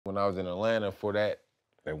when I was in Atlanta for that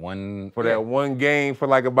one game for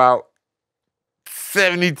like about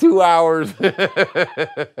 72 hours.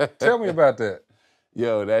 Tell me about that.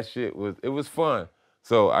 Yo, that shit was fun.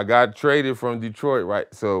 So I got traded from Detroit,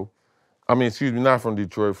 right? So, I mean, excuse me, not from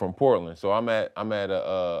Detroit, from Portland. So I'm at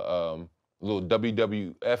a little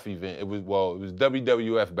WWF event. It was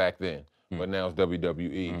WWF back then, but now it's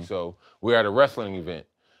WWE. So we're at a wrestling event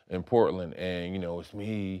in Portland, and it's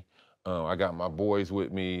me. I got my boys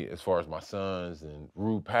with me as far as my sons, and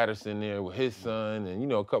Rube Patterson there with his son,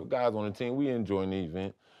 and a couple guys on the team. We enjoying the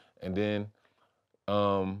event, and then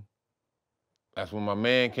that's when my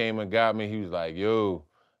man came and got me. He was like, "Yo,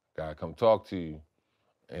 gotta come talk to you,"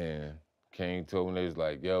 and Kane told me, they was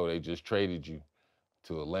like, "Yo, they just traded you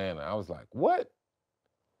to Atlanta." I was like, "What?"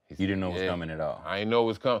 You didn't know it was coming at all. I didn't know it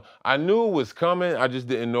was coming. I knew it was coming. I just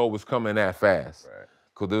didn't know it was coming that fast. Right.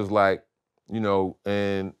 Cause it was like,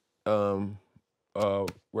 and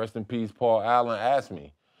rest in peace, Paul Allen asked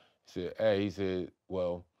me. He said,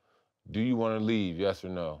 "Well, do you want to leave? Yes or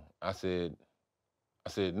no?" I said,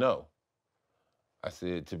 no. I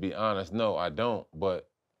said, to be honest, no, I don't. But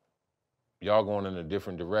y'all going in a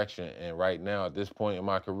different direction, and right now, at this point in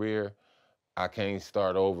my career, I can't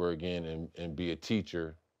start over again and be a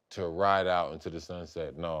teacher to ride out into the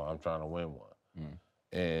sunset. No, I'm trying to win one.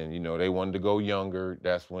 And, they wanted to go younger.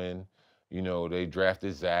 That's when, they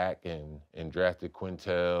drafted Zach and drafted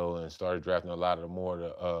Quintel and started drafting a lot of the more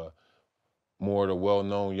of the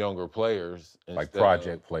well-known younger players. Like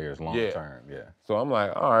project players long-term, yeah. So I'm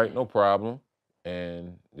like, all right, no problem.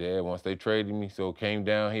 And, once they traded me, so came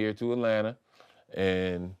down here to Atlanta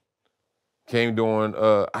and came during,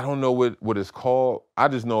 I don't know what it's called. I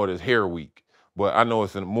just know it as Hair Week, but I know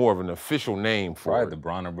it's more of an official name for Probably it. the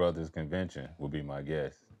Bronner Brothers Convention would be my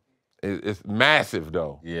guess. It's massive,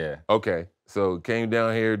 though. Yeah. Okay, so came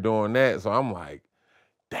down here doing that, so I'm like,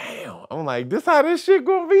 damn. I'm like, this how this shit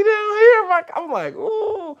gonna be down here? I'm like,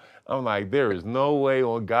 ooh. I'm like, there is no way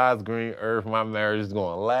on God's green earth my marriage is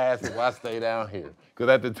gonna last if I stay down here. Because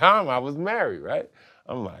at the time, I was married, right?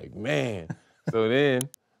 I'm like, man. So then,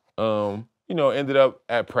 ended up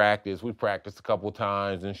at practice. We practiced a couple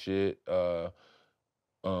times and shit. Joel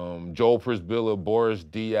Prisbilla, Boris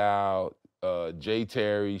Diaw, Jay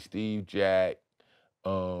Terry, Steve Jack.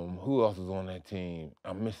 Who else was on that team?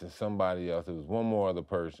 I'm missing somebody else. There was one more other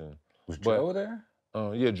person. Was Joe there?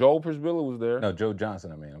 Yeah, Joel Prisbilla was there. No, Joe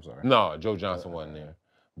Johnson, I'm sorry. No, Joe Johnson wasn't there.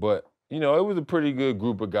 But, it was a pretty good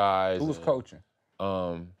group of guys. Who was coaching?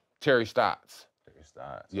 Terry Stotts. Terry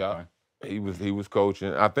Stotts. Yeah. Okay. He was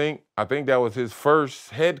coaching. I think that was his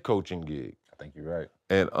first head coaching gig. I think you're right.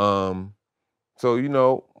 And so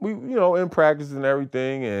we in practice and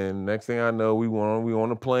everything, and next thing I know, we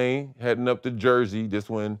on a plane heading up to Jersey. This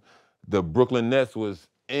when the Brooklyn Nets was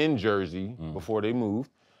in Jersey before they moved.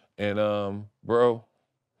 And bro,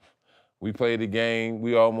 we played the game,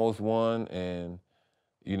 we almost won, and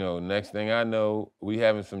next thing I know, we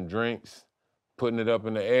having some drinks, putting it up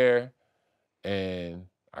in the air, and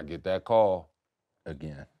I get that call.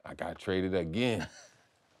 Again. I got traded again.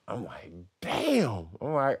 I'm like, damn.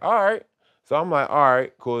 I'm like, all right. So I'm like, all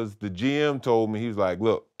right, because the GM told me, he was like,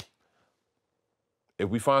 look, if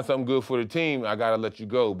we find something good for the team, I got to let you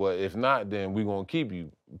go. But if not, then we're going to keep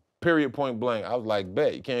you. Period, point blank. I was like,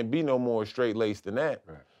 bet. You can't be no more straight-laced than that.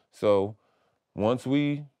 Right. So once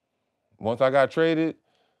I got traded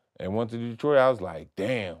and went to Detroit, I was like,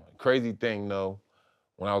 damn. Crazy thing, though.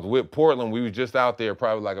 When I was with Portland, we was just out there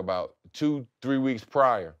probably like about 2-3 weeks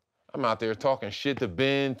prior. I'm out there talking shit to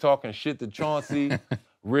Ben, talking shit to Chauncey,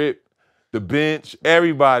 Rip, the bench,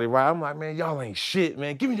 everybody, right? I'm like, man, y'all ain't shit,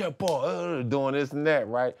 man. Give me that ball. Doing this and that,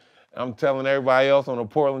 right? I'm telling everybody else on the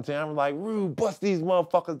Portland team, I'm like, Rube, bust these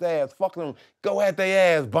motherfuckers' ass. Fuck them. Go at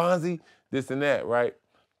their ass, Bonzi. This and that, right?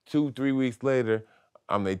 2-3 weeks later,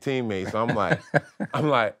 I'm their teammate. So I'm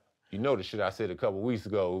like, the shit I said a couple weeks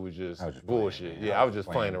ago, it was just bullshit. Playing, yeah, I was just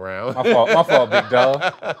playing around. My fault, big dog.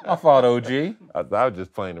 My fault, OG. I was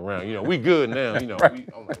just playing around. We good now. Right.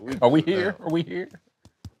 Are we here? Are we here?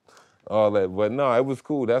 All that, but no, it was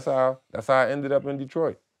cool. That's how I ended up in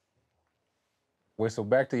Detroit. Wait, so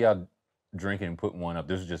back to y'all drinking and putting one up.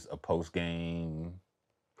 This is just a post game.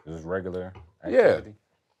 This is regular activity.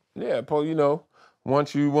 Yeah.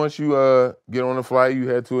 Once you get on a flight, you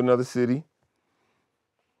head to another city.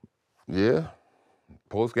 Yeah,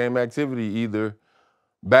 post game activity. Either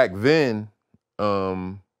back then,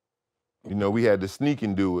 we had to sneak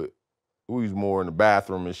and do it. We was more in the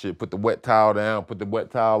bathroom and shit. Put the wet towel down. Put the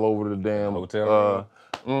wet towel over the damn hotel.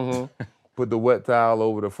 Put the wet towel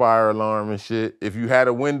over the fire alarm and shit. If you had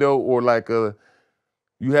a window or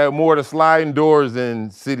you had more of the sliding doors in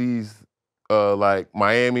cities like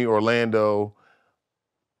Miami, Orlando,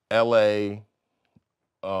 LA,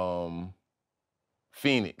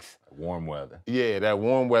 Phoenix. Warm weather. Yeah, that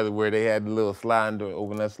warm weather where they had the little sliding door,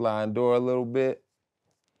 open that sliding door a little bit.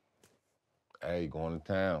 Hey, going to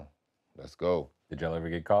town. Let's go. Did y'all ever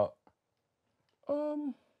get caught?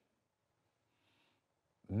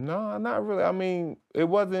 No, not really. I mean, it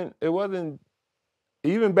wasn't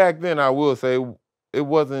even back then, I will say it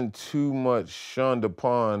wasn't too much shunned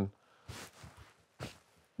upon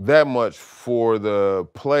that much for the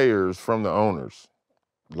players from the owners.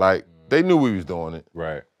 Like, they knew we was doing it.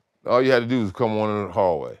 Right. All you had to do was come on in the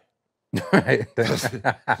hallway. Right. As soon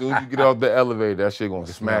as you get off the elevator, that shit gonna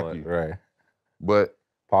smack Smell it, you. right. But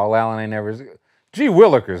Paul Allen ain't never. Gee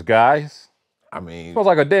Willikers, guys. I mean, Smells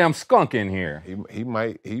like a damn skunk in here. he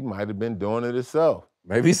might have been doing it himself.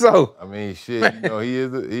 Maybe so. I mean, shit, you know, he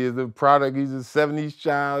is a product. He's a '70s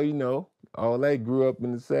child, you know. All that grew up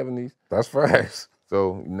in the '70s. That's facts.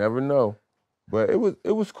 So you never know. But it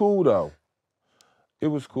was cool though. It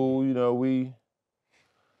was cool, you know. We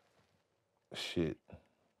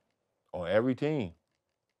on every team.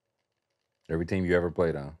 Every team you ever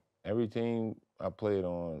played on. Every team I played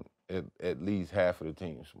on, at least half of the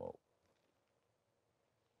team smoked.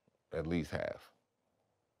 At least half.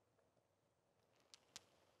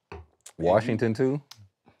 Washington too?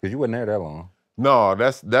 Because you wasn't there that long. No,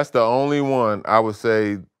 that's the only one I would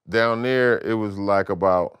say down there. It was like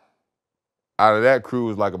out of that crew, it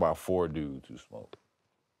was like about 4 dudes who smoked.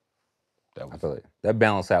 I feel like that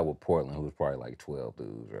balanced out with Portland, who was probably like 12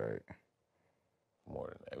 dudes, right? More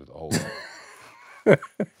than that. It was a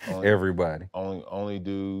whole Everybody. Only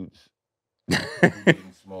dudes who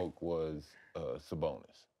didn't smoke was Sabonis.